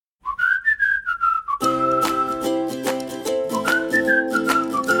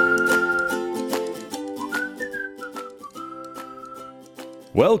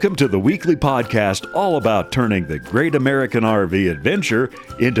Welcome to the weekly podcast all about turning the great American RV adventure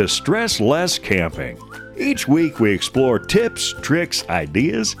into stress-less camping. Each week we explore tips, tricks,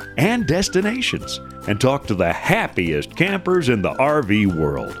 ideas, and destinations, and talk to the happiest campers in the RV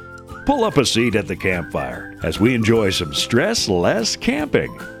world. Pull up a seat at the campfire as we enjoy some stress-less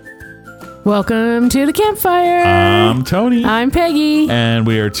camping. Welcome to the campfire. I'm Tony. I'm Peggy. And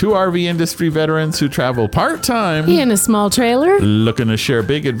we are two RV industry veterans who travel part-time In a small trailer. looking to share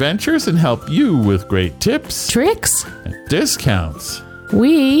big adventures and help you with great tips, Tricks. and discounts.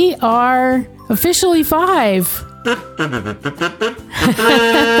 We are officially 5.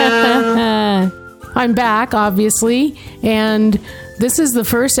 I'm back, obviously, and this is the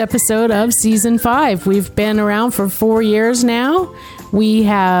first episode of season 5. We've been around for 4 years now. We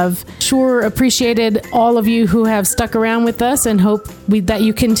have sure appreciated all of you who have stuck around with us and hope that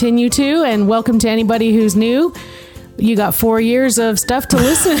you continue to. And welcome to anybody who's new. You got 4 years of stuff to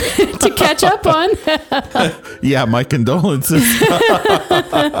listen to catch up on. Yeah, my condolences.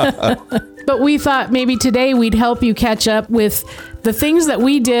 But we thought maybe today we'd help you catch up with the things that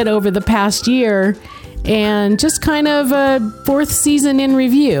we did over the past year and just kind of a 4th season in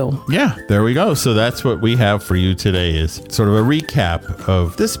review. Yeah, there we go. So that's what we have for you today, is sort of a recap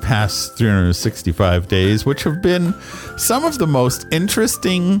of this past 365 days, which have been some of the most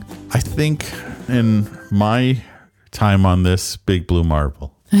interesting, I think, in my time on this big blue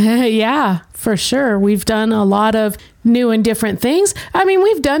marble. Yeah, for sure. We've done a lot of new and different things. I mean,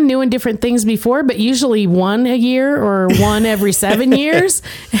 we've done new and different things before, but usually one a year or one every 7 years.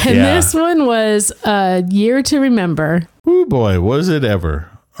 And This one was a year to remember. Oh boy, was it ever.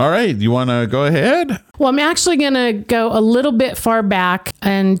 All right, you want to go ahead? Well, I'm actually going to go a little bit far back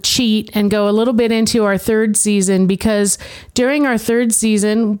and cheat and go a little bit into our 3rd season, because during our 3rd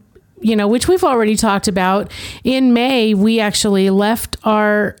season, which we've already talked about, in May, we actually left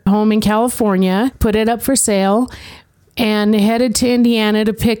our home in California, put it up for sale, and headed to Indiana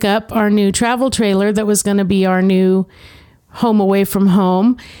to pick up our new travel trailer that was going to be our new home away from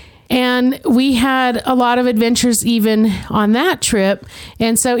home. And we had a lot of adventures even on that trip.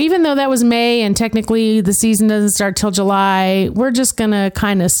 And so even though that was May and technically the season doesn't start till July, we're just going to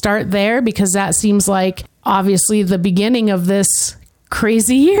kind of start there because that seems like obviously the beginning of this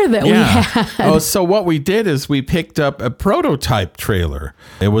crazy year that we had. Oh, so what we did is we picked up a prototype trailer.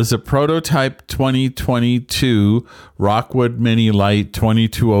 It was a prototype 2022 Rockwood Mini Lite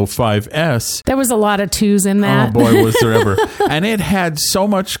 2205S. There was a lot of twos in that. Oh boy, was there ever. And it had so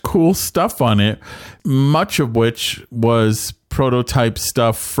much cool stuff on it, much of which was prototype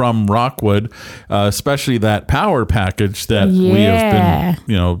stuff from Rockwood, especially that power package that we have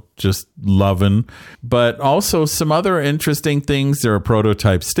been, just loving. But also some other interesting things. There are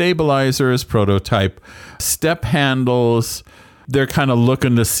prototype stabilizers, prototype step handles. They're kind of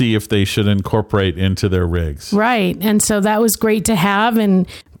looking to see if they should incorporate into their rigs. Right. And so that was great to have and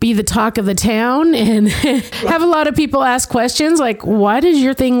be the talk of the town and have a lot of people ask questions like, why does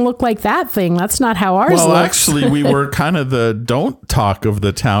your thing look like that thing? That's not how ours looks. Well, actually, we were kind of the don't talk of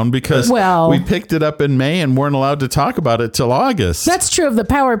the town because we picked it up in May and weren't allowed to talk about it till August. That's true of the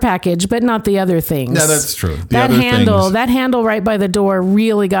power package, but not the other things. Yeah, that's true. That handle right by the door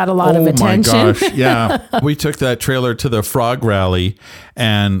really got a lot of attention. Oh my gosh, yeah. We took that trailer to the Frog Rally,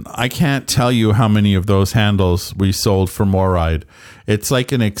 and I can't tell you how many of those handles we sold for MORRIDE. It's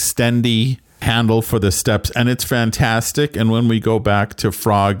like an extendy handle for the steps, and it's fantastic. And when we go back to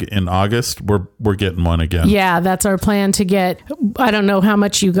Frog in August, we're getting one again. Yeah, that's our plan to get. I don't know how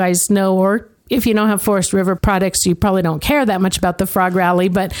much you guys know, or if you don't have Forest River products, you probably don't care that much about the Frog Rally,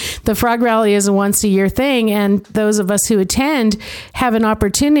 but the Frog Rally is a once-a-year thing, and those of us who attend have an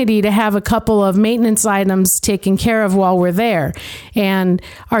opportunity to have a couple of maintenance items taken care of while we're there. And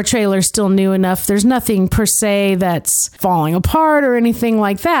our trailer's still new enough. There's nothing per se that's falling apart or anything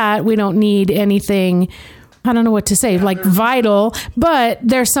like that. We don't need anything, I don't know what to say, like vital, but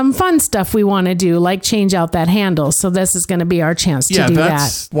there's some fun stuff we want to do, like change out that handle. So this is going to be our chance to do that. Yeah,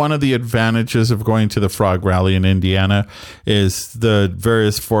 that's one of the advantages of going to the Frog Rally in Indiana is the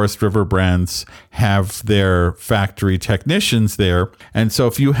various Forest River brands have their factory technicians there. And so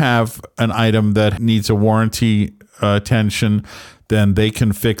if you have an item that needs a warranty attention, then they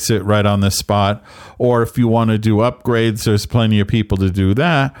can fix it right on the spot. Or if you want to do upgrades, there's plenty of people to do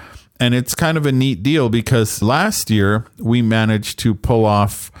that. And it's kind of a neat deal because last year we managed to pull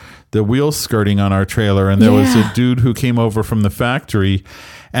off the wheel skirting on our trailer. And there was a dude who came over from the factory.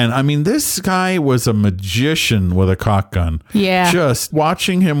 And I mean, this guy was a magician with a caulk gun. Yeah. Just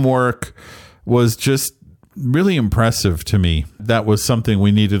watching him work was just really impressive to me. That was something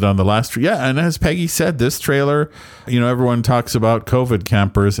we needed on the last trip. Yeah, and as Peggy said, this trailer, everyone talks about COVID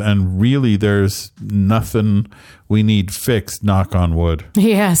campers, and really there's nothing we need fixed, knock on wood.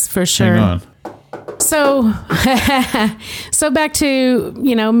 Yes, for sure. Hang on. So back to,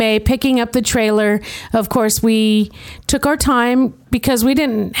 May picking up the trailer. Of course, we took our time because we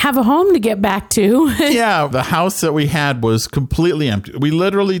didn't have a home to get back to. Yeah, the house that we had was completely empty. We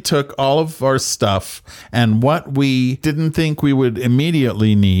literally took all of our stuff and what we didn't think we would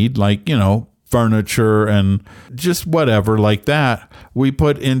immediately need, like, furniture and just whatever like that, we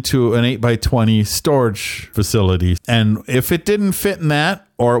put into an 8x20 storage facility. And if it didn't fit in that,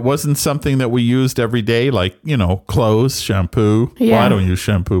 or it wasn't something that we used every day, like, clothes, shampoo. Yeah. Well, I don't use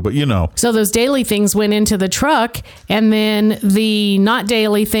shampoo, but So those daily things went into the truck, and then the not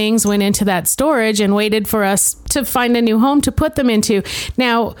daily things went into that storage and waited for us to find a new home to put them into.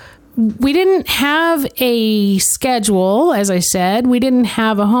 Now, we didn't have a schedule, as I said. We didn't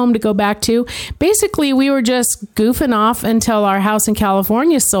have a home to go back to. Basically, we were just goofing off until our house in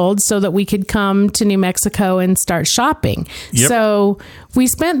California sold so that we could come to New Mexico and start shopping. Yep. So we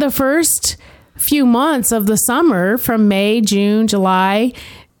spent the first few months of the summer from May, June, July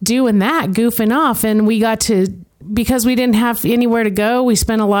doing that, goofing off. And we got to, because we didn't have anywhere to go, we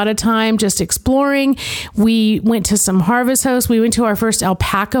spent a lot of time just exploring. We went to some harvest hosts. We went to our first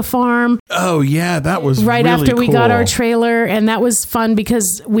alpaca farm. Oh, yeah, that was right really after we cool. got our trailer. And that was fun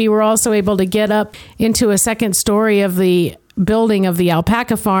because we were also able to get up into a second story of the building of the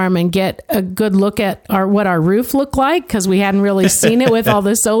alpaca farm and get a good look at what our roof looked like, because we hadn't really seen it with all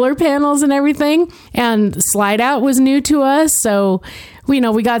the solar panels and everything. And slide out was new to us. So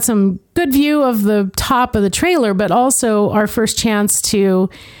we got some good view of the top of the trailer, but also our first chance to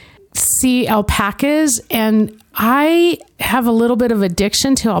see alpacas. And I have a little bit of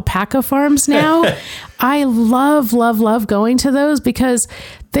addiction to alpaca farms now. I love, love, love going to those because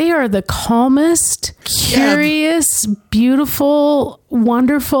they are the calmest, curious, beautiful,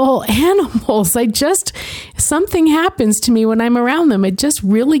 wonderful animals. Something happens to me when I'm around them. It just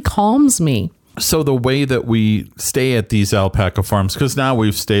really calms me. So the way that we stay at these alpaca farms, because now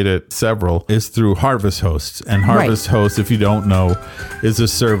we've stayed at several, is through Harvest Hosts. And Harvest Hosts, if you don't know, is a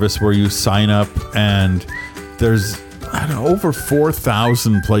service where you sign up and there's over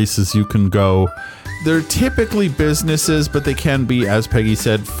 4,000 places you can go. They're typically businesses, but they can be, as Peggy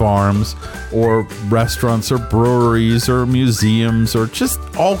said, farms or restaurants or breweries or museums or just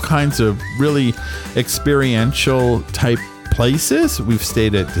all kinds of really experiential type places. We've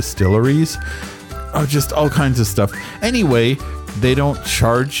stayed at distilleries, just all kinds of stuff. Anyway, they don't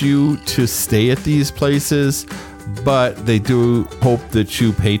charge you to stay at these places, but they do hope that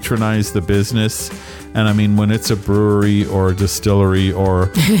you patronize the business. And I mean, when it's a brewery or a distillery, or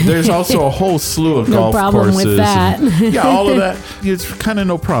there's also a whole slew of golf courses. With that. And, yeah, all of that. It's kind of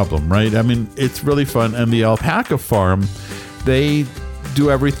no problem, right? I mean, it's really fun. And the alpaca farm, they do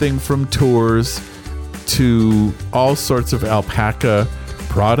everything from tours to all sorts of alpaca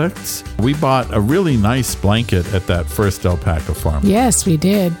products. We bought a really nice blanket at that first alpaca farm. Yes, we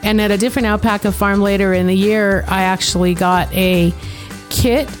did. And at a different alpaca farm later in the year, I actually got a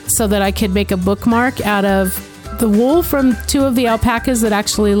kit so that I could make a bookmark out of the wool from two of the alpacas that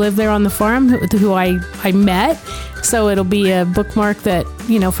actually live there on the farm, who I met. So it'll be a bookmark that,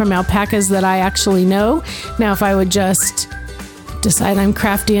 from alpacas that I actually know. Now, if I would just decide I'm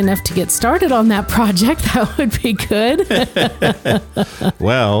crafty enough to get started on that project, that would be good.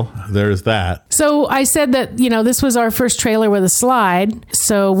 Well, there's that. So I said that, this was our first trailer with a slide.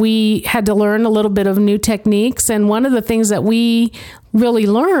 So we had to learn a little bit of new techniques. And one of the things that we really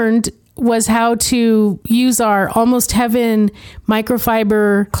learned was how to use our Almost Heaven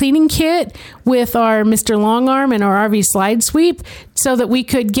microfiber cleaning kit with our Mr. Longarm and our RV slide sweep so that we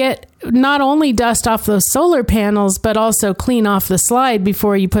could get not only dust off those solar panels, but also clean off the slide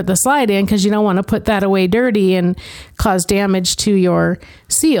before you put the slide in, because you don't want to put that away dirty and cause damage to your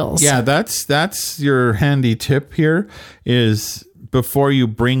seals. Yeah, that's your handy tip here is before you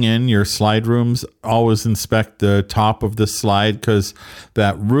bring in your slide rooms, always inspect the top of the slide, because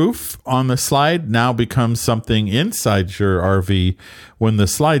that roof on the slide now becomes something inside your RV when the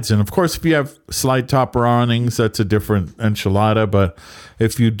slide's in. Of course, if you have slide top awnings, that's a different enchilada. But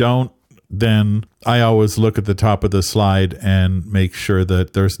if you don't, then I always look at the top of the slide and make sure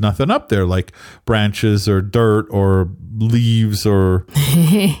that there's nothing up there like branches or dirt or leaves or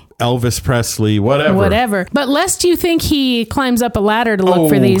Elvis Presley, whatever. But lest you think he climbs up a ladder to look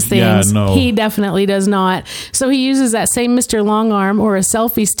for these things, he definitely does not. So he uses that same Mr. Longarm or a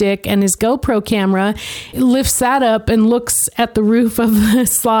selfie stick and his GoPro camera, lifts that up and looks at the roof of the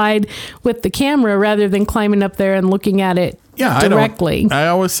slide with the camera rather than climbing up there and looking at it directly. I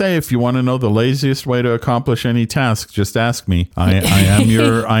always say, if you want to know the laziest way to accomplish any task, just ask me. I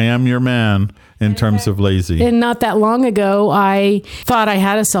am your man in terms of lazy. And not that long ago, I thought I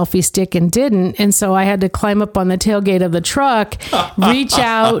had a selfie stick and didn't. And so I had to climb up on the tailgate of the truck, reach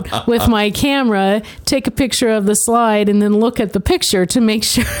out with my camera, take a picture of the slide, and then look at the picture to make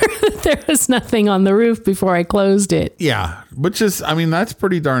sure that there was nothing on the roof before I closed it. Yeah, which is, that's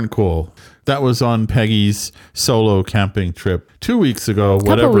pretty darn cool. That was on Peggy's solo camping trip 2 weeks ago,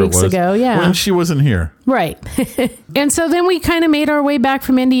 whatever it was. Couple weeks ago, yeah. When she wasn't here. Right. And so then we kind of made our way back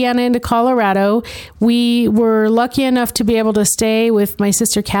from Indiana into Colorado. We were lucky enough to be able to stay with my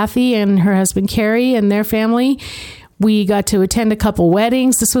sister Kathy and her husband Carrie and their family. We got to attend a couple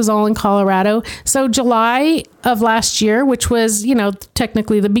weddings. This was all in Colorado. So July of last year, which was,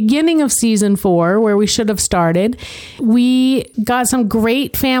 technically the beginning of season 4, where we should have started, we got some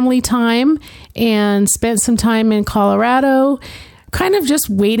great family time and spent some time in Colorado, kind of just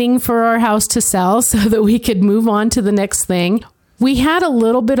waiting for our house to sell so that we could move on to the next thing. We had a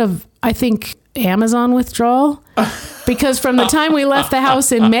little bit of, I think, Amazon withdrawal. Because from the time we left the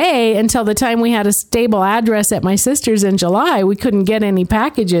house in May until the time we had a stable address at my sister's in July, we couldn't get any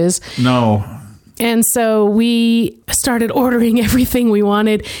packages. No. And so we started ordering everything we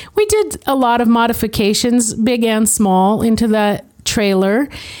wanted. We did a lot of modifications, big and small, into the trailer.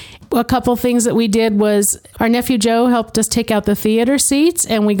 A couple things that we did was our nephew Joe helped us take out the theater seats,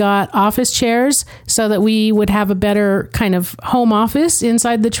 and we got office chairs so that we would have a better kind of home office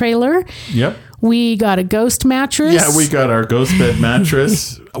inside the trailer. Yep. We got a ghost mattress. Yeah, we got our ghost bed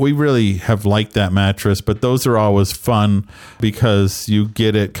mattress. We really have liked that mattress, but those are always fun because you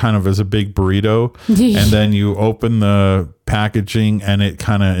get it kind of as a big burrito, and then you open the packaging and it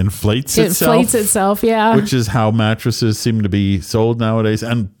kind of inflates itself. It inflates itself, yeah. Which is how mattresses seem to be sold nowadays.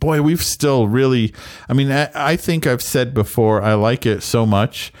 And boy, we've still really, I think I've said before, I like it so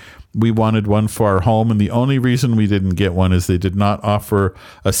much. We wanted one for our home, and the only reason we didn't get one is they did not offer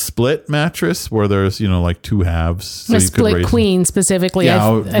a split mattress where there's, like two halves. So a split queen specifically.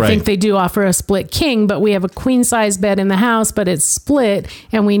 Yeah, I think they do offer a split king, but we have a queen size bed in the house, but it's split,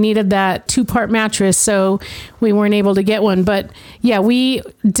 and we needed that 2-part mattress, so we weren't able to get one. But yeah, we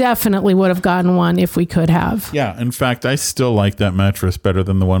definitely would have gotten one if we could have. Yeah, in fact, I still like that mattress better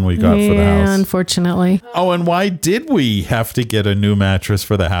than the one we got for the house. Unfortunately. Oh, and why did we have to get a new mattress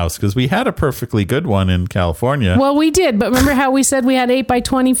for the house? Because we had a perfectly good one in California. Well, we did, but remember how we said we had 8 by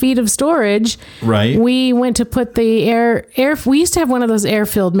 20 feet of storage? Right. We went to put the air. We used to have one of those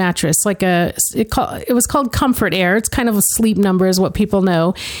air-filled mattress, it was called Comfort Air. It's kind of a sleep number is what people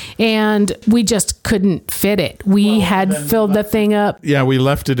know. And we just couldn't fit it. We had filled the thing up. Yeah, we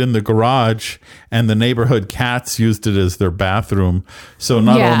left it in the garage, and the neighborhood cats used it as their bathroom. So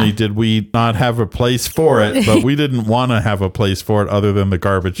not only did we not have a place for it, but we didn't want to have a place for it other than the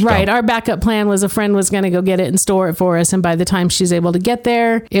garbage dump. Right. Our backup plan was a friend was going to go get it and store it for us. And by the time she's able to get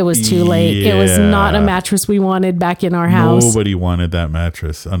there, it was too late. It was not a mattress we wanted back in our house. Nobody wanted that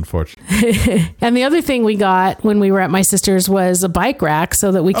mattress, unfortunately. And the other thing we got when we were at my sister's was a bike rack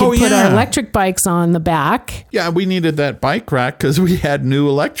so that we could put our electric bikes on the back. Yeah, we needed that bike rack because we had new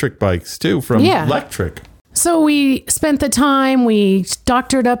electric bikes too from Electric. So we spent the time, we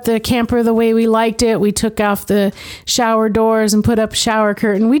doctored up the camper the way we liked it. We took off the shower doors and put up a shower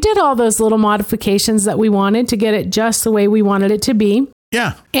curtain. We did all those little modifications that we wanted to get it just the way we wanted it to be.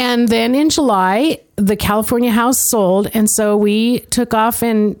 Yeah. And then in July, the California house sold. And so we took off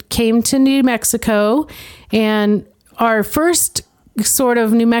and came to New Mexico. And our first sort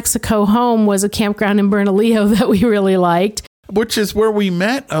of New Mexico home was a campground in Bernalillo that we really liked. Which is where we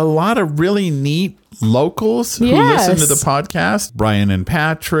met a lot of really neat locals who listen to the podcast. Brian and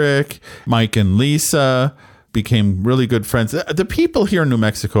Patrick, Mike and Lisa became really good friends. The people here in New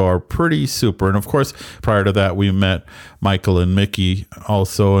Mexico are pretty super. And of course, prior to that, we met Michael and Mickey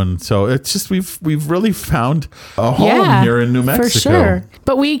also. And so it's just, we've really found a home here in New Mexico. For sure.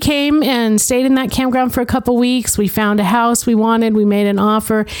 But we came and stayed in that campground for a couple weeks. We found a house we wanted. We made an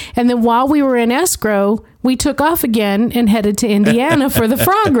offer. And then while we were in escrow, we took off again and headed to Indiana for the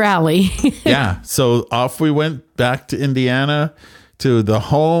frog rally. Yeah. So off we went back to Indiana, to the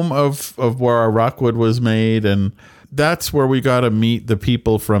home of where our Rockwood was made. And that's where we got to meet the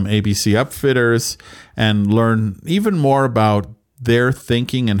people from ABC Upfitters and learn even more about their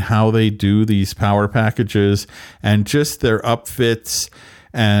thinking and how they do these power packages and just their upfits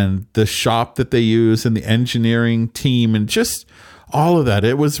and the shop that they use and the engineering team and just all of that.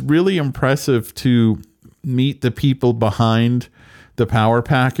 It was really impressive to meet the people behind the power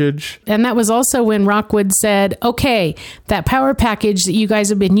package. And that was also when Rockwood said, okay, that power package that you guys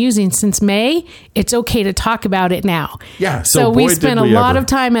have been using since May, it's okay to talk about it now. Yeah. So we spent a lot of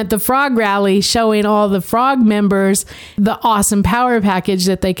time at the Frog Rally showing all the Frog members the awesome power package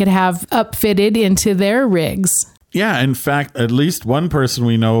that they could have upfitted into their rigs. Yeah. In fact, at least one person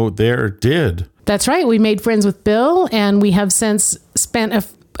we know there did. That's right. We made friends with Bill, and we have since spent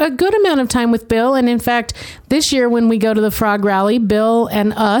a good amount of time with Bill. And in fact, this year when we go to the Frog Rally, Bill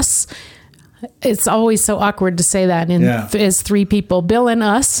and us, it's always so awkward to say that as three people, Bill and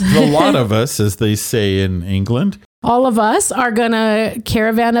us. A lot of us, as they say in England. All of us are going to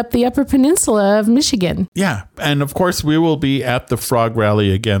caravan up the Upper Peninsula of Michigan. Yeah. And of course, we will be at the Frog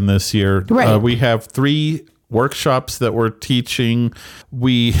Rally again this year. Right. We have 3 workshops that we're teaching.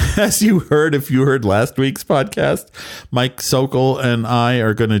 We, as you heard, if you heard last week's podcast, Mike Sokol and I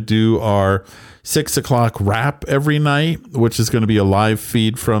are going to do our 6 o'clock wrap every night, which is going to be a live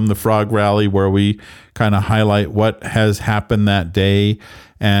feed from the Frog Rally where we kind of highlight what has happened that day.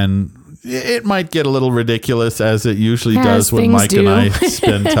 And it might get a little ridiculous, as it usually does when Mike and I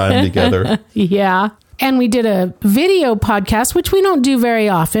spend time together. Yeah. And we did a video podcast, which we don't do very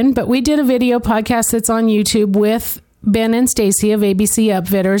often, but we did a video podcast that's on YouTube with Ben and Stacy of ABC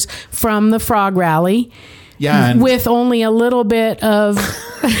Upfitters from the Frog Rally. Yeah. With only a little bit of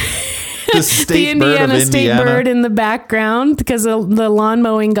the Indiana State Bird in the background, because the lawn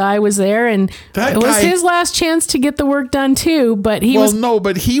mowing guy was there, and it was his last chance to get the work done too. But he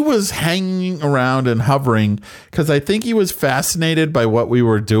was hanging around and hovering because I think he was fascinated by what we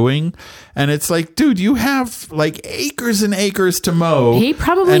were doing. And it's like, dude, you have like acres and acres to mow. He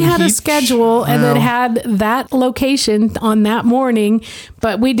probably had a schedule and then had that location on that morning.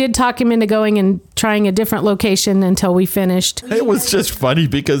 But we did talk him into going and trying a different location until we finished. It was just funny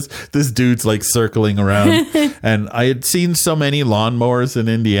because this dude's like circling around. And I had seen so many lawnmowers in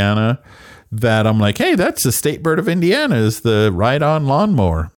Indiana that I'm like, hey, that's the State Bird of Indiana, is the ride-on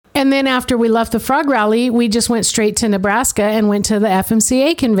lawnmower. And then after we left the Frog Rally, we just went straight to Nebraska and went to the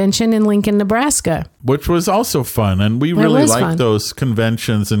FMCA convention in Lincoln, Nebraska. Which was also fun. And we really liked those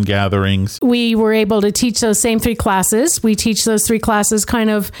conventions and gatherings. We were able to teach those same 3 classes. We teach those 3 classes kind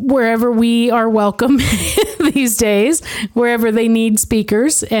of wherever we are welcome these days, wherever they need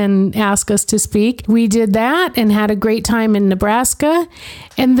speakers and ask us to speak. We did that and had a great time in Nebraska.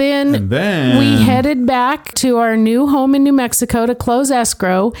 And then we headed back to our new home in New Mexico to close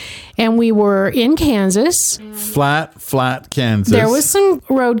escrow. And we were in Kansas. Flat Kansas. There was some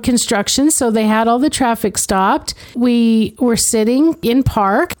road construction, so they had all the traffic stopped. We were sitting in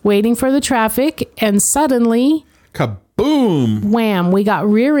park, waiting for the traffic, and suddenly... kaboom! Wham! We got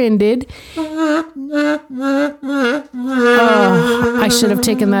rear-ended. Oh, I should have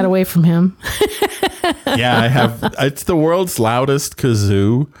taken that away from him. Yeah, I have. It's the world's loudest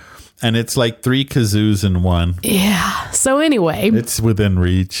kazoo. And it's like 3 kazoos in one. Yeah. So anyway. It's within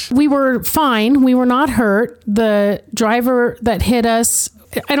reach. We were fine. We were not hurt. The driver that hit us,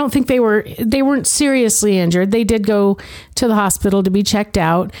 I don't think they weren't seriously injured. They did go to the hospital to be checked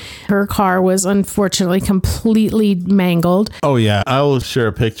out. Her car was unfortunately completely mangled. Oh, yeah. I will share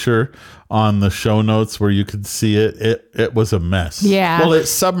a picture on the show notes where you could see it. It was a mess. Yeah. Well,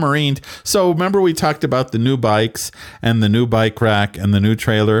 it's submarined. So remember we talked about the new bikes and the new bike rack and the new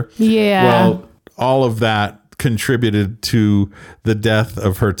trailer? Yeah. Well, all of that contributed to the death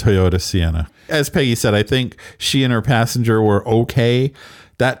of her Toyota Sienna. As Peggy said, I think she and her passenger were okay.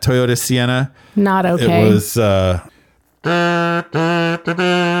 That Toyota Sienna, not okay. It was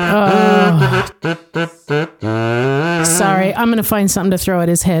Sorry, I'm going to find something to throw at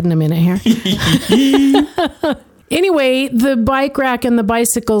his head in a minute here. Anyway, the bike rack and the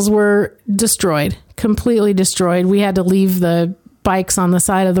bicycles were destroyed, completely destroyed. We had to leave the bikes on the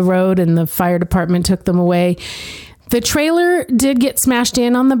side of the road and the fire department took them away. The trailer did get smashed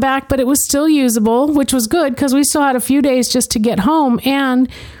in on the back, but it was still usable, which was good because we still had a few days just to get home. And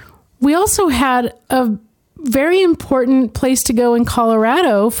we also had a very important place to go in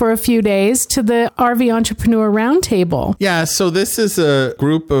Colorado for a few days, to the RV Entrepreneur Roundtable. Yeah, so this is a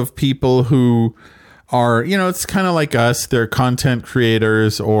group of people who are, it's kind of like us. They're content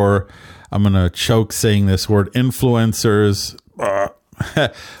creators, or I'm going to choke saying this word, influencers.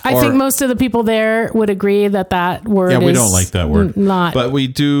 I think most of the people there would agree that word we don't like that word. Not. But we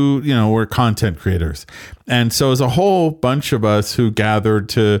do, we're content creators. And so there's a whole bunch of us who gathered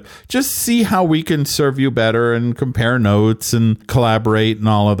to just see how we can serve you better and compare notes and collaborate and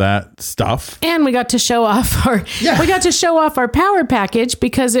all of that stuff. And we got to show off our power package,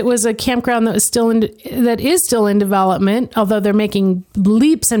 because it was a campground that is still in development, although they're making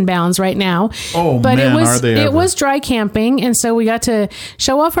leaps and bounds right now. Oh, but man, it was dry camping, and so we got to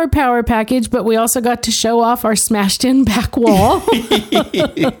show off our power package, but we also got to show off our smashed in back wall.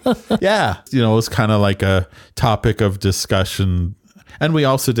 Yeah. It was kind of like a topic of discussion. And we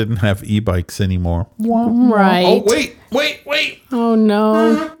also didn't have e-bikes anymore. Right. Oh, wait. Oh,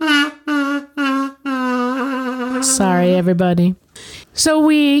 no. Sorry, everybody. So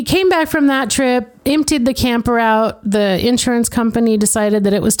we came back from that trip, emptied the camper out. The insurance company decided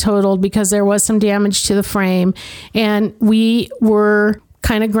that it was totaled because there was some damage to the frame. And we were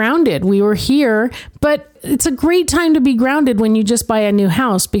kind of grounded. We were here, but it's a great time to be grounded when you just buy a new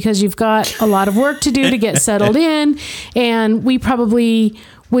house, because you've got a lot of work to do to get settled in. And we probably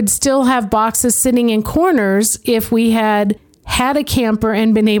would still have boxes sitting in corners if we had a camper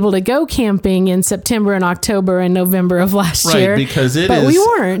and been able to go camping in September and October and November of last year. But we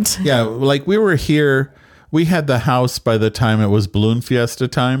weren't. Yeah, like we were here. We had the house by the time it was Balloon Fiesta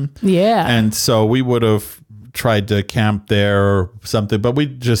time. Yeah. And so we would have tried to camp there or something, but we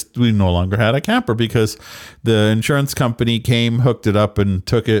no longer had a camper because the insurance company came, hooked it up, and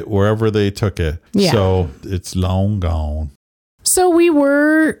took it wherever they took it. Yeah. So it's long gone. So we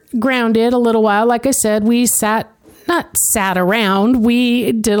were grounded a little while. Like I said, we not sat around.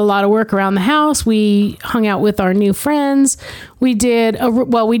 We did a lot of work around the house. We hung out with our new friends. We did a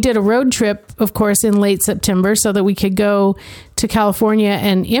road trip, of course, in late September so that we could go to California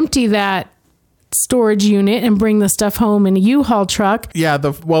and empty that storage unit and bring the stuff home in a U-Haul truck. Yeah,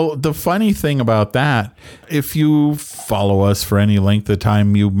 the funny thing about that, if you follow us for any length of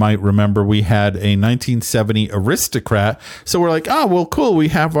time, you might remember we had a 1970 Aristocrat. So we're like, oh, well, cool. We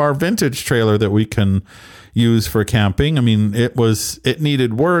have our vintage trailer that we can use for camping. I mean, it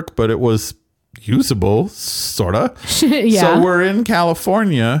needed work, but it was usable, sort of. Yeah. So we're in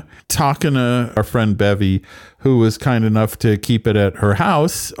California talking to our friend Bevy, who was kind enough to keep it at her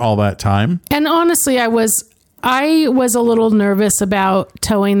house all that time. And honestly, I was a little nervous about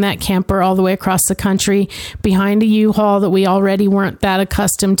towing that camper all the way across the country behind a U-Haul that we already weren't that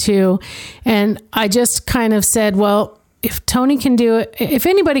accustomed to. And I just kind of said, well, if Tony can do it, if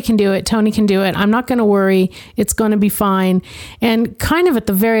anybody can do it, Tony can do it. I'm not going to worry. It's going to be fine. And kind of at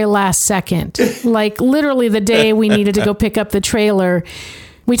the very last second, like literally the day we needed to go pick up the trailer,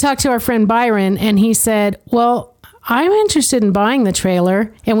 we talked to our friend Byron, and he said, well, I'm interested in buying the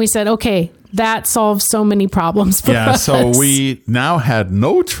trailer. And we said, okay, that solves so many problems for us. Yeah, so we now had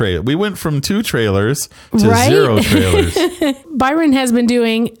no trailer. We went from 2 trailers to 0 trailers. Byron has been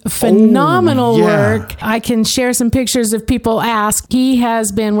doing phenomenal work. I can share some pictures if people ask. He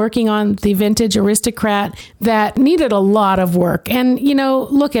has been working on the vintage Aristocrat that needed a lot of work. And,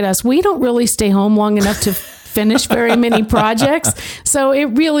 look at us. We don't really stay home long enough to finish very many projects. So it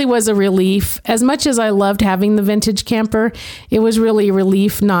really was a relief. As much as I loved having the vintage camper, it was really a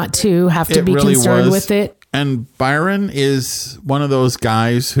relief not to have to be concerned with it. And Byron is one of those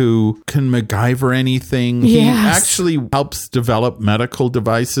guys who can MacGyver anything. He actually helps develop medical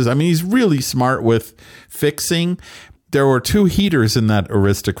devices. I mean, he's really smart with fixing. There were 2 heaters in that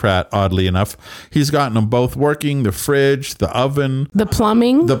Aristocrat, oddly enough. He's gotten them both working, the fridge, the oven. The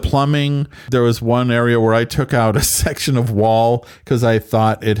plumbing. There was one area where I took out a section of wall because I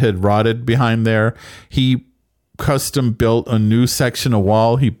thought it had rotted behind there. He custom built a new section of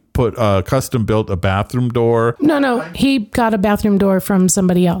wall. He custom built a bathroom door. No. He got a bathroom door from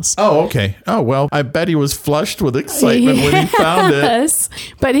somebody else. Oh, okay. Oh, well, I bet he was flushed with excitement when he found it.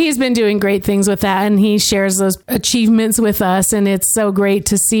 But he's been doing great things with that, and he shares those achievements with us, and it's so great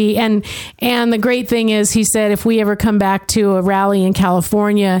to see. And the great thing is, he said, if we ever come back to a rally in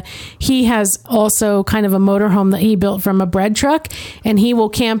California, he has also kind of a motorhome that he built from a bread truck, and he will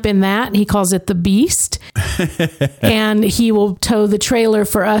camp in that. He calls it the Beast. And he will tow the trailer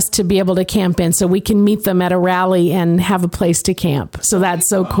for us to be able to camp in, so we can meet them at a rally and have a place to camp. So that's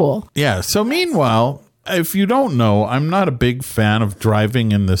so cool. Yeah. So meanwhile, if you don't know, I'm not a big fan of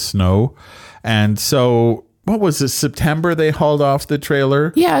driving in the snow. And so what was it, September they hauled off the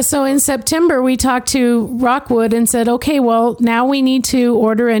trailer? Yeah, so in September, we talked to Rockwood and said, okay, well, now we need to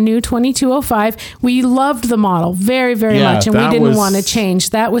order a new 2205. We loved the model very, very much, and we didn't want to change.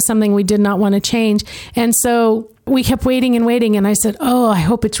 That was something we did not want to change. And so we kept waiting and waiting, and I said, oh, I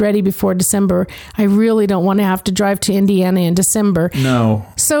hope it's ready before December. I really don't want to have to drive to Indiana in December. No.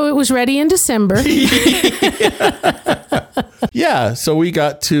 So it was ready in December. Yeah, so we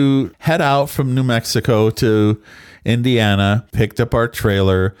got to head out from New Mexico to Indiana, picked up our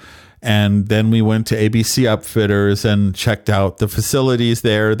trailer, and then we went to ABC Upfitters and checked out the facilities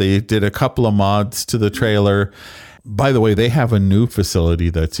there. They did a couple of mods to the trailer. By the way, they have a new facility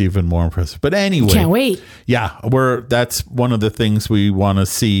that's even more impressive. But anyway, can't wait. Yeah, that's one of the things we want to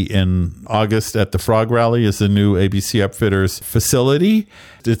see in August at the Frog Rally is the new ABC Upfitters facility.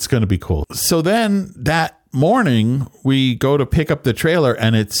 It's going to be cool. So then that morning we go to pick up the trailer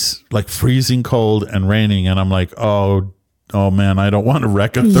and it's like freezing cold and raining, and I'm like, oh man, I don't want to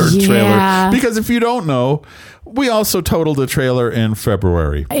wreck a third trailer, because if you don't know, we also totaled the trailer in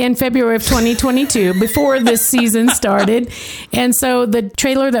February of 2022 before this season started. And so the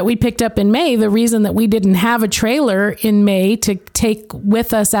trailer that we picked up in May, the reason that we didn't have a trailer in May to take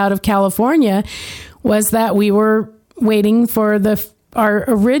with us out of California was that we were waiting for our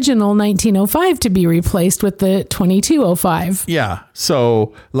original 1905 to be replaced with the 2205. Yeah.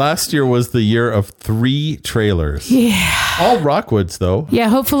 So last year was the year of 3 trailers. Yeah. All Rockwoods, though. Yeah.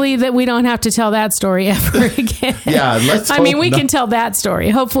 Hopefully that we don't have to tell that story ever again. Yeah. We can tell that story.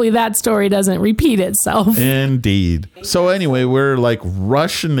 Hopefully that story doesn't repeat itself. Indeed. So anyway, we're like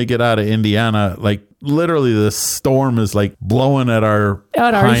rushing to get out of Indiana. Like literally the storm is like blowing at our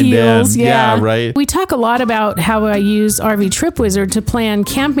heels. End. Yeah, right. We talk a lot about how I use RV Trip Wizard to plan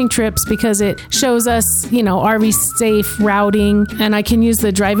camping trips because it shows us, RV safe routing, and I can use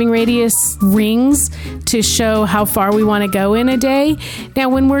the driving radius rings to show how far we want to go in a day. Now,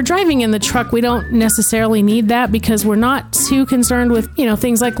 when we're driving in the truck, we don't necessarily need that because we're not too concerned with,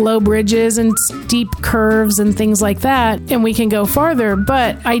 things like low bridges and steep curves and things like that, and we can go farther.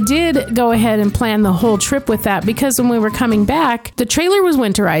 But I did go ahead and plan the whole trip with that because when we were coming back, the trailer was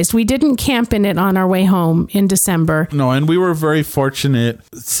winterized. We didn't camp in it on our way home in December. No, and we were very fortunate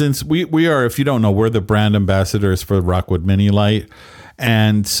since we are, if you don't know, we're the brand ambassadors for Rockwood Mini Lite.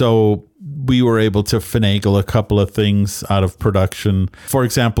 And so we were able to finagle a couple of things out of production. For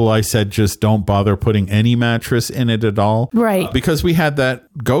example, I said just don't bother putting any mattress in it at all. Right. Because we had that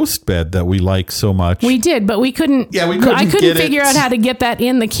ghost bed that we like so much. We did, but we couldn't. Yeah, we couldn't. I couldn't figure out how to get that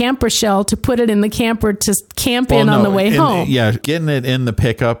in the camper shell to put it in the camper to camp on the way home. Yeah, getting it in the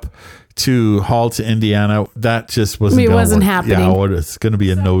pickup to haul to Indiana, that just wasn't happening. Yeah, it's going to be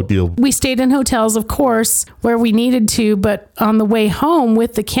a no deal. We stayed in hotels, of course, where we needed to, but on the way home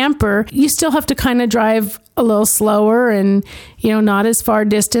with the camper, you still have to kind of drive a little slower and, not as far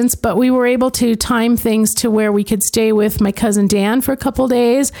distance, but we were able to time things to where we could stay with my cousin Dan for a couple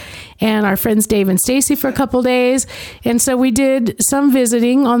days and our friends Dave and Stacy for a couple days. And so we did some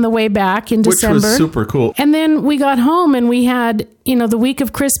visiting on the way back in December. Which was super cool. And then we got home and we had, the week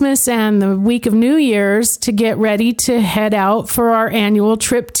of Christmas and the week of New Year's to get ready to head out for our annual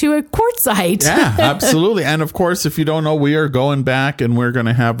trip to a quartzsite. Yeah, absolutely. And of course, if you don't know, we are going back and we're going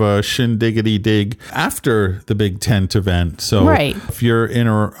to have a shindiggity dig after the big tent event. So right. If you're in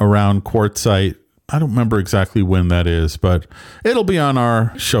or around quartzsite, I don't remember exactly when that is, but it'll be on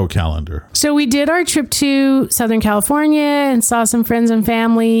our show calendar. So we did our trip to Southern California and saw some friends and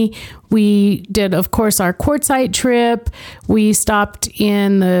family. We did, of course, our quartzsite trip. We stopped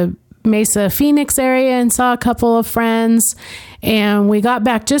in the Mesa, Phoenix area and saw a couple of friends. And we got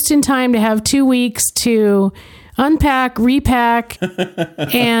back just in time to have 2 weeks to unpack, repack,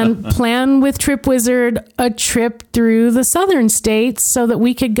 and plan with Trip Wizard a trip through the southern states so that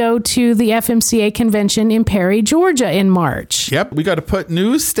we could go to the FMCA convention in Perry, Georgia in March. Yep, we got to put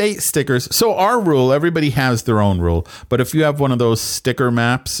new state stickers. So our rule, everybody has their own rule, but if you have one of those sticker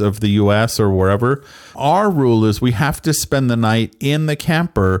maps of the US or wherever, our rule is we have to spend the night in the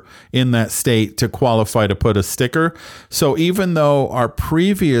camper in that state to qualify to put a sticker. So even though our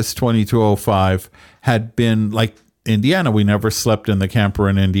previous 2205 had been like Indiana, we never slept in the camper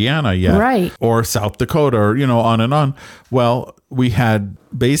in Indiana yet. Right. Or South Dakota or, on and on. Well, we had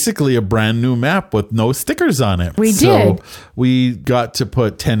basically a brand new map with no stickers on it. We so did. We got to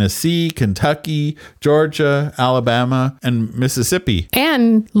put Tennessee, Kentucky, Georgia, Alabama, and Mississippi.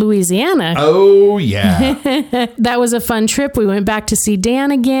 And Louisiana. Oh, yeah. That was a fun trip. We went back to see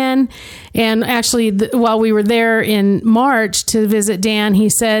Dan again. And actually, while we were there in March to visit Dan, he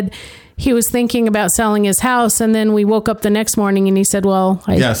said he was thinking about selling his house. And then we woke up the next morning and he said, well,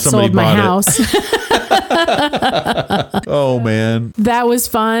 I sold my house. Oh, man. That was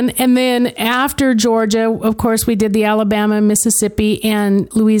fun. And then after Georgia, of course, we did the Alabama, Mississippi,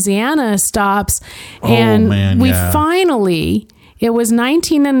 and Louisiana stops. And we finally... It was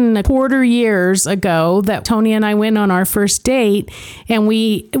 19 and a quarter years ago that Tony and I went on our first date, and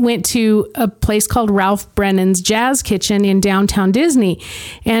we went to a place called Ralph Brennan's Jazz Kitchen in downtown Disney.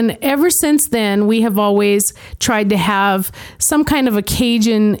 And ever since then, we have always tried to have some kind of a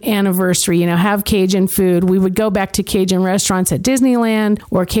Cajun anniversary, have Cajun food. We would go back to Cajun restaurants at Disneyland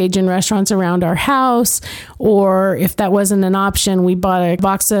or Cajun restaurants around our house. Or if that wasn't an option, we bought a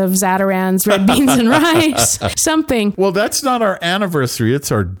box of Zatarain's red beans and rice, something. Well, that's not our anniversary.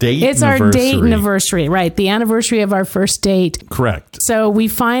 It's our date It's anniversary. our date anniversary, right? The anniversary of our first date. Correct. So we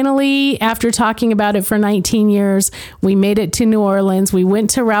finally, after talking about it for 19 years, we made it to New Orleans. We went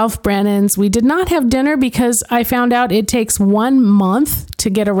to Ralph Brennan's. We did not have dinner because I found out it takes 1 month to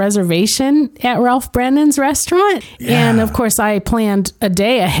get a reservation at Ralph Brennan's restaurant. Yeah. And of course, I planned a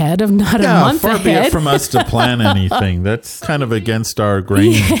day ahead of not a month far ahead. be it from us to plan anything. That's kind of against our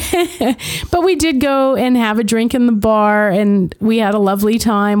grain. But we did go and have a drink in the bar, and we had a lovely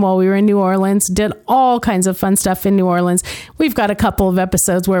time while we were in New Orleans. Did all kinds of fun stuff in New Orleans. We've got a couple of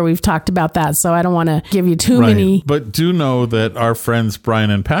episodes where we've talked about that, so I don't want to give you too many. But do know that our friends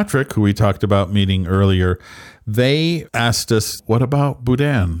Brian and Patrick, who we talked about meeting earlier, they asked us, what about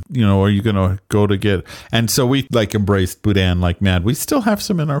Boudin? Are you going to go to get... And so we embraced Boudin like mad. We still have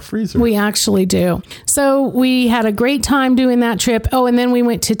some in our freezer. We actually do. So we had a great time doing that trip. Oh, and then we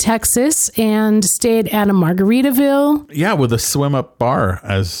went to Texas and stayed at a Margaritaville. Yeah, with a swim-up bar,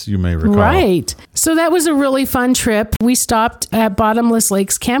 as you may recall. Right. So that was a really fun trip. We stopped at Bottomless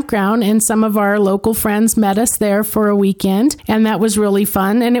Lakes Campground, and some of our local friends met us there for a weekend. And that was really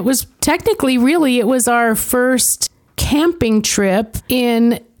fun. And it was technically, it was our first camping trip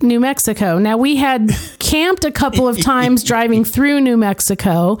in New Mexico. Now, we had camped a couple of times driving through New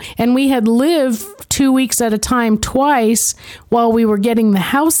Mexico, and we had lived 2 weeks at a time twice while we were getting the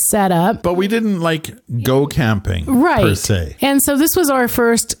house set up. But we didn't go camping per se. And so this was our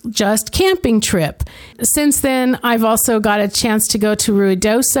first just camping trip. Since then, I've also got a chance to go to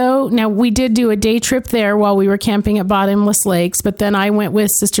Ruidoso. Now, we did do a day trip there while we were camping at Bottomless Lakes, but then I went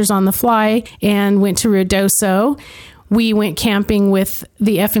with Sisters on the Fly and went to Ruidoso. We went camping with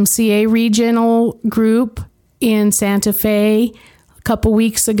the FMCA regional group in Santa Fe a couple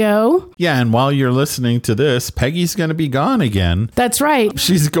weeks ago. Yeah, and while you're listening to this, Peggy's going to be gone again. That's right.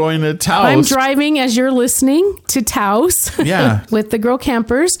 She's going to Taos. I'm driving as you're listening to Taos. Yeah. With the girl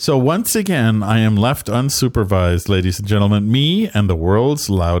campers. So once again, I am left unsupervised, ladies and gentlemen. Me and the world's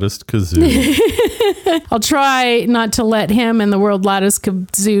loudest kazoo. I'll try not to let him and the world's loudest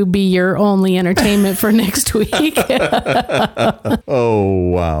kazoo be your only entertainment for next week.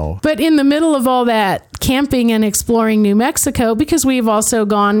 Oh, wow. But in the middle of all that camping and exploring New Mexico, because we've also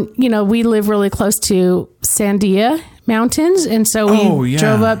gone, we live really close to Sandia Mountains. And so we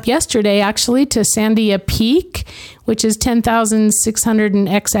drove up yesterday, actually, to Sandia Peak, which is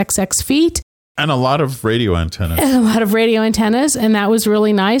 10,600 feet. And a lot of radio antennas. And that was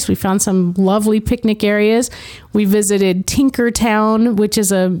really nice. We found some lovely picnic areas. We visited Tinkertown, which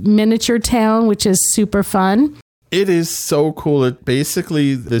is a miniature town, which is super fun. It is so cool. It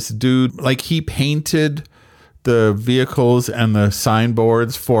basically, this dude, he painted the vehicles and the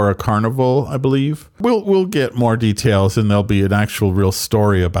signboards for a carnival, I believe. We'll get more details, and there'll be an actual real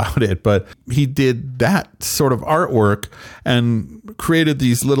story about it. But he did that sort of artwork and created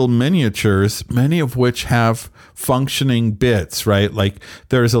these little miniatures, many of which have functioning bits, right?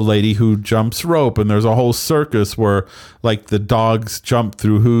 There's a lady who jumps rope, and there's a whole circus where the dogs jump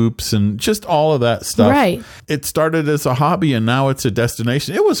through hoops and just all of that stuff. Right. It started as a hobby, and now it's a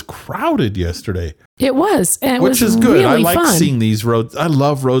destination. It was crowded yesterday. It was. And which is good. Really I like fun. seeing these roads. I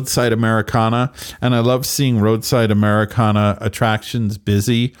love roadside Americana, and I love seeing roadside Americana attractions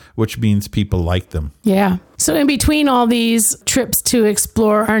busy, which means people like them. Yeah. So in between all these trips to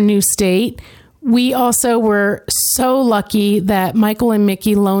explore our new state, we also were so lucky that Michael and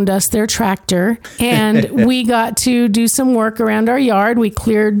Mickey loaned us their tractor, and we got to do some work around our yard. We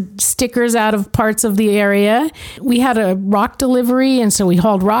cleared stickers out of parts of the area. We had a rock delivery, and so we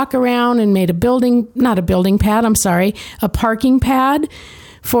hauled rock around and made a parking pad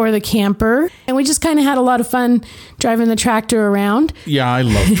for the camper. And we just kind of had a lot of fun driving the tractor around. Yeah, I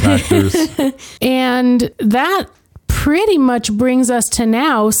love tractors. And that pretty much brings us to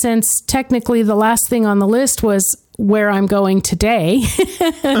now, since technically the last thing on the list was where I'm going today.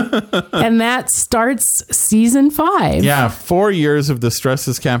 And that starts season 5. Yeah, 4 years of the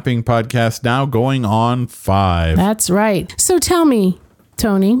StressLess Camping podcast, now going on 5. That's right. So tell me,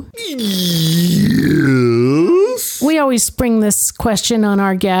 Tony. Yes. We always spring this question on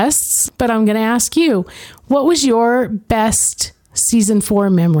our guests, but I'm going to ask you, what was your best season 4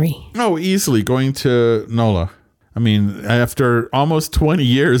 memory? Oh, easily going to NOLA. I mean, after almost 20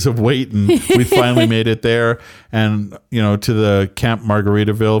 years of waiting, we finally made it there. And, to the Camp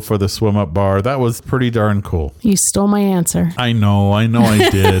Margaritaville for the swim up bar. That was pretty darn cool. You stole my answer. I know I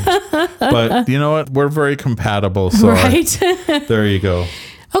did. But you know what? We're very compatible. So right? There you go.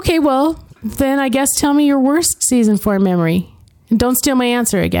 Okay, well, then I guess tell me your worst season 4 memory. And don't steal my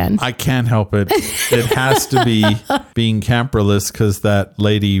answer again. I can't help it. It has to be being camperless because that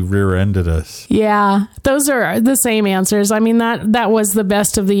lady rear-ended us. Yeah, those are the same answers. I mean, that was the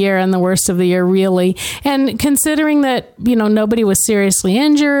best of the year and the worst of the year, really. And considering that, nobody was seriously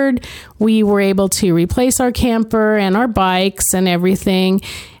injured, we were able to replace our camper and our bikes and everything.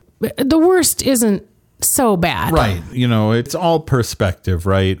 The worst isn't so bad. Right. It's all perspective,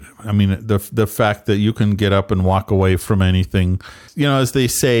 right? I mean, the fact that you can get up and walk away from anything, as they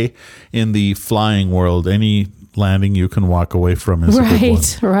say in the flying world, any landing you can walk away from is a good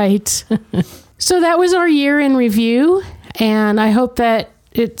one. Right. So that was our year in review, and I hope that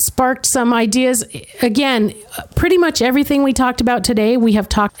it sparked some ideas. Again, pretty much everything we talked about today, we have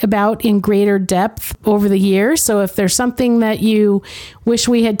talked about in greater depth over the year. So if there's something that you wish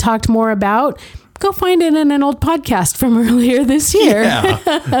we had talked more about, go find it in an old podcast from earlier this year. Yeah.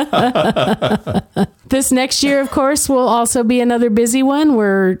 This next year, of course, will also be another busy one.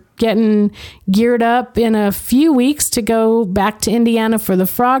 We're getting geared up in a few weeks to go back to Indiana for the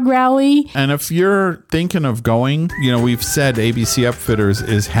Frog Rally. And if you're thinking of going, we've said ABC Upfitters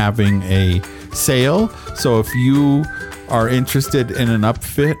is having a sale. So if you are interested in an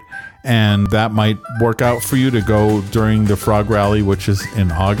upfit, and that might work out for you to go during the Frog Rally, which is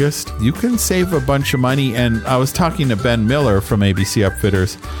in August, you can save a bunch of money. And I was talking to Ben Miller from ABC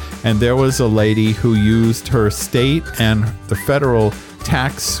Upfitters, and there was a lady who used her state and the federal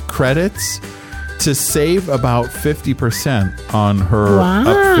tax credits to save about 50% on her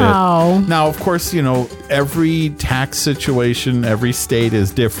upfit. Now, of course, every tax situation, every state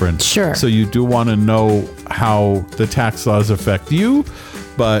is different. Sure. So you do want to know how the tax laws affect you,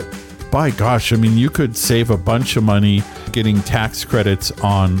 but by gosh, I mean, you could save a bunch of money getting tax credits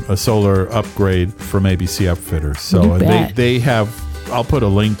on a solar upgrade from ABC Upfitters. So they have, I'll put a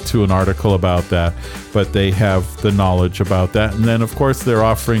link to an article about that, but they have the knowledge about that. And then, of course, they're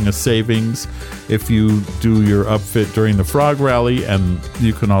offering a savings if you do your upfit during the Frog Rally, and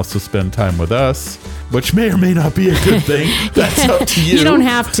you can also spend time with us, which may or may not be a good thing. That's up to you. You don't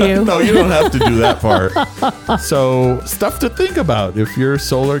have to. No, you don't have to do that part. So, stuff to think about if you're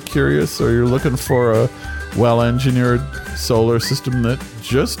solar curious or you're looking for a well-engineered solar system that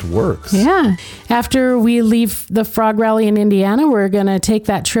just works. Yeah. After we leave the Frog Rally in Indiana, we're going to take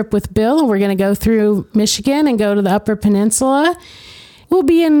that trip with Bill, and we're going to go through Michigan and go to the Upper Peninsula. We'll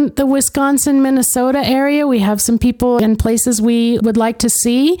be in the Wisconsin, Minnesota area. We have some people and places we would like to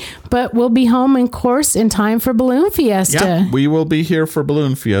see, but we'll be home, of course, in time for Balloon Fiesta. Yeah, we will be here for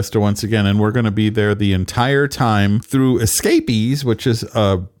Balloon Fiesta once again, and we're going to be there the entire time through Escapees, which is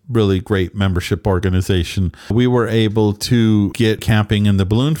a really great membership organization. We were able to get camping in the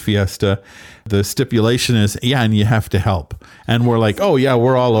Balloon Fiesta. The stipulation is, and you have to help. And we're like, oh yeah,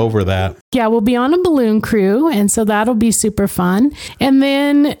 we're all over that. Yeah, we'll be on a balloon crew, and so that'll be super fun. And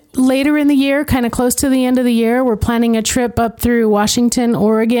then later in the year, kind of close to the end of the year, we're planning a trip up through Washington,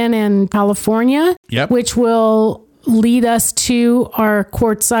 Oregon, and California, which will lead us to our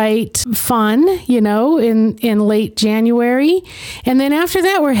quartzite fun, in late January. And then after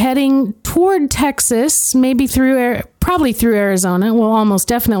that, we're heading toward Texas, maybe probably through Arizona. Well, almost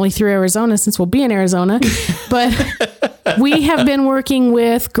definitely through Arizona, since we'll be in Arizona. But we have been working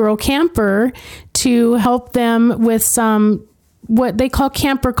with Girl Camper to help them with some what they call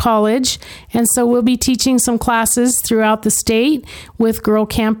camper college. And so we'll be teaching some classes throughout the state with Girl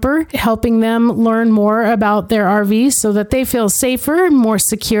Camper, helping them learn more about their RVs so that they feel safer, more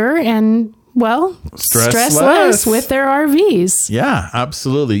secure, and stressless with their RVs. Yeah,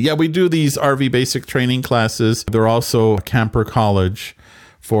 absolutely. Yeah, we do these RV basic training classes. They're also camper college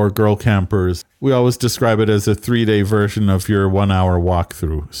for girl campers. We always describe it as a 3-day version of your 1-hour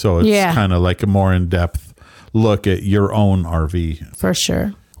walkthrough. So it's kind of like a more in-depth look at your own RV. For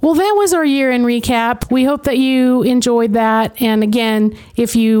sure. Well, that was our year-end recap. We hope that you enjoyed that. And again,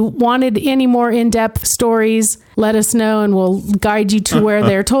 if you wanted any more in-depth stories, let us know and we'll guide you to where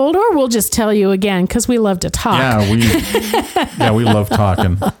they're told, or we'll just tell you again because we love to talk. Yeah, we love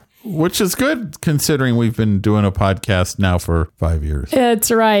talking. Which is good considering we've been doing a podcast now for 5 years. That's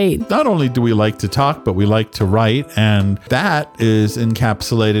right. Not only do we like to talk, but we like to write. And that is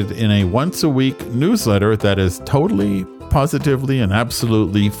encapsulated in a once-a-week newsletter that is totally, positively, and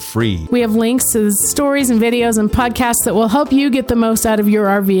absolutely free. We have links to stories and videos and podcasts that will help you get the most out of your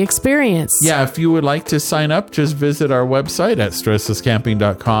RV experience. Yeah, if you would like to sign up, just visit our website at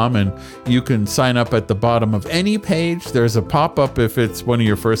StressLessCamping.com, and you can sign up at the bottom of any page. There's a pop-up if it's one of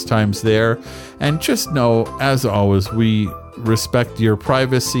your first times there. And just know, as always, we respect your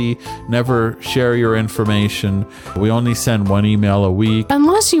privacy, never share your information. We only send one email a week.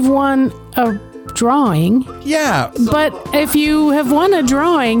 Unless you've won a drawing. Yeah. But if you have won a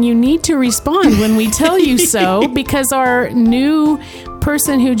drawing, you need to respond when we tell you so, because our new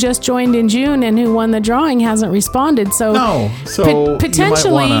person who just joined in June and who won the drawing hasn't responded. So,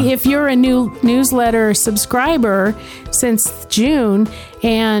 potentially, if you're a new newsletter subscriber since June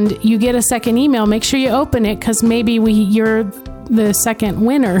and you get a second email, make sure you open it, because maybe you're the second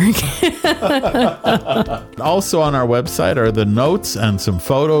winner. Also on our website are the notes and some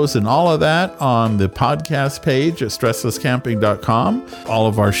photos and all of that on the podcast page at StressLessCamping.com. All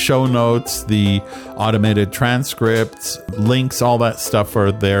of our show notes, the automated transcripts, links, all that stuff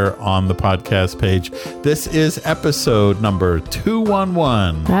are there on the podcast page. This is episode number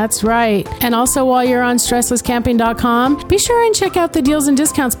 211. That's right. And also, while you're on StressLessCamping.com, be sure and check out the deals and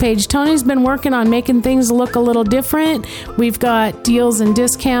discounts page. Tony's been working on making things look a little different. We've got deals and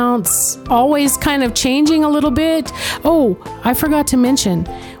discounts, always kind of changing a little bit. Oh, I forgot to mention,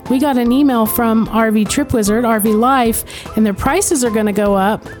 we got an email from RV Trip Wizard, RV Life, and their prices are going to go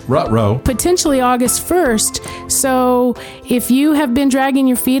up. Ruh-roh. Potentially August 1st. So if you have been dragging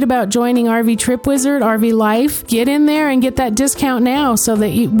your feet about joining RV Trip Wizard, RV Life, get in there and get that discount now, so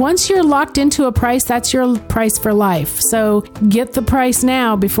that once you're locked into a price, that's your price for life. So get the price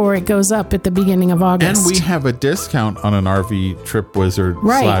now before it goes up at the beginning of August. And we have a discount on an RV Trip Wizard /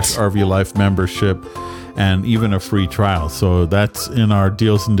 RV Life membership, and even a free trial. So that's in our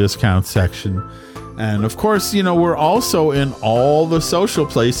deals and discounts section. And of course, we're also in all the social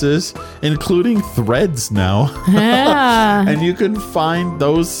places, including Threads now. Yeah. And you can find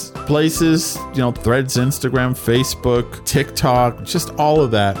those places, Threads, Instagram, Facebook, TikTok, just all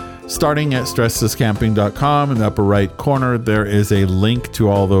of that. Starting at StressLessCamping.com in the upper right corner, there is a link to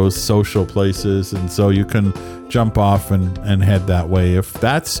all those social places. And so you can jump off and head that way if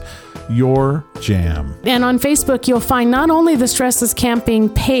that's your jam. And on Facebook, you'll find not only the StressLess Camping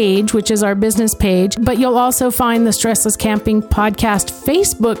page, which is our business page, but you'll also find the StressLess Camping Podcast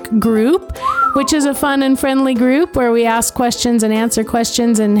Facebook group, which is a fun and friendly group where we ask questions and answer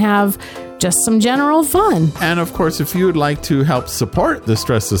questions and have just some general fun. And of course, if you would like to help support the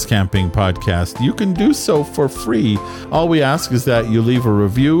StressLess Camping podcast, you can do so for free. All we ask is that you leave a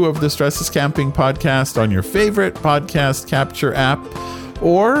review of the StressLess Camping podcast on your favorite podcast capture app,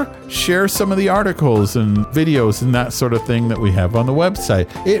 or share some of the articles and videos and that sort of thing that we have on the website.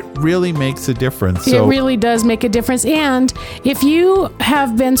 It really makes a difference. It really does make a difference. And if you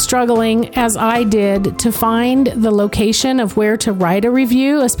have been struggling, as I did, to find the location of where to write a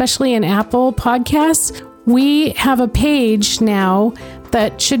review, especially in Apple Podcasts, we have a page now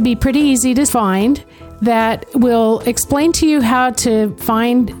that should be pretty easy to find, that will explain to you how to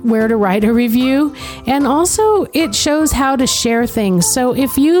find where to write a review. And also it shows how to share things. So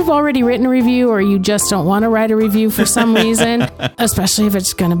if you've already written a review, or you just don't want to write a review for some reason, especially if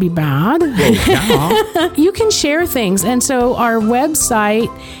it's going to be bad, you can share things. And so our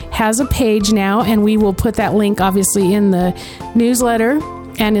website has a page now, and we will put that link obviously in the newsletter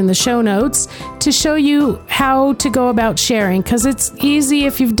and in the show notes to show you how to go about sharing, because it's easy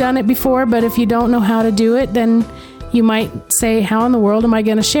if you've done it before, but if you don't know how to do it, then you might say, how in the world am I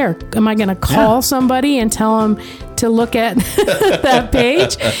going to share? Am I going to call somebody and tell them to look at that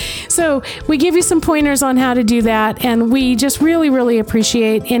page? So we give you some pointers on how to do that. And we just really, really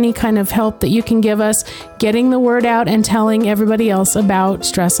appreciate any kind of help that you can give us getting the word out and telling everybody else about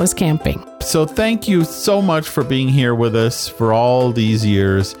StressLess Camping. So thank you so much for being here with us for all these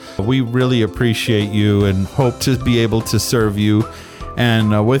years. We really appreciate you and hope to be able to serve you.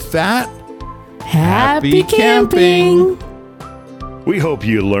 And with that, happy camping! We hope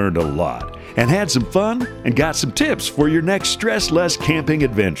you learned a lot and had some fun and got some tips for your next stressless camping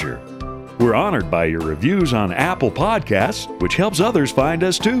adventure. We're honored by your reviews on Apple Podcasts, which helps others find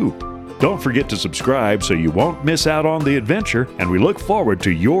us too. Don't forget to subscribe so you won't miss out on the adventure, and we look forward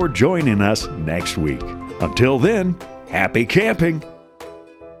to your joining us next week. Until then, happy camping!